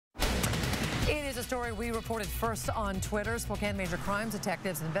a story we reported first on Twitter. Spokane major crimes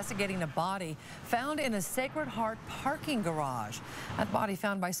detectives investigating a body found in a Sacred Heart parking garage. That body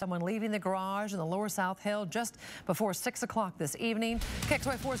found by someone leaving the garage in the Lower South Hill just before 6 o'clock this evening.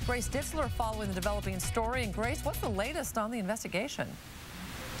 KXLY4's Grace Ditzler following the developing story. And Grace, what's the latest on the investigation?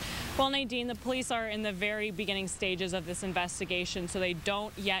 Well, Nadine, the police are in the very beginning stages of this investigation, so they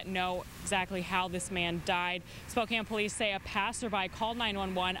don't yet know exactly how this man died. Spokane police say a passerby called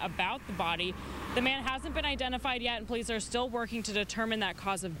 911 about the body. The man hasn't been identified yet, and police are still working to determine that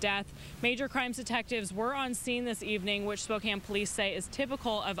cause of death. Major crimes detectives were on scene this evening, which Spokane police say is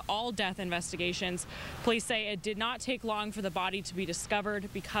typical of all death investigations. Police say it did not take long for the body to be discovered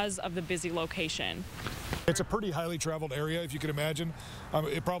because of the busy location. It's a pretty highly traveled area, if you can imagine.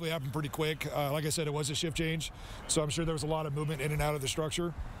 It probably happened pretty quick. Like I said, it was a shift change, so I'm sure there was a lot of movement in and out of the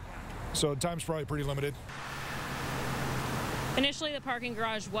structure. So time's probably pretty limited. Initially, the parking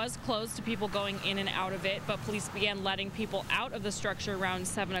garage was closed to people going in and out of it, but police began letting people out of the structure around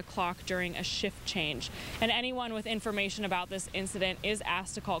 7 o'clock during a shift change. And anyone with information about this incident is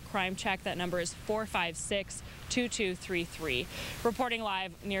asked to call Crime Check. That number is 456-2233. Reporting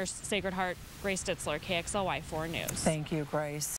live near Sacred Heart, Grace Ditzler, KXLY4 News. Thank you, Grace.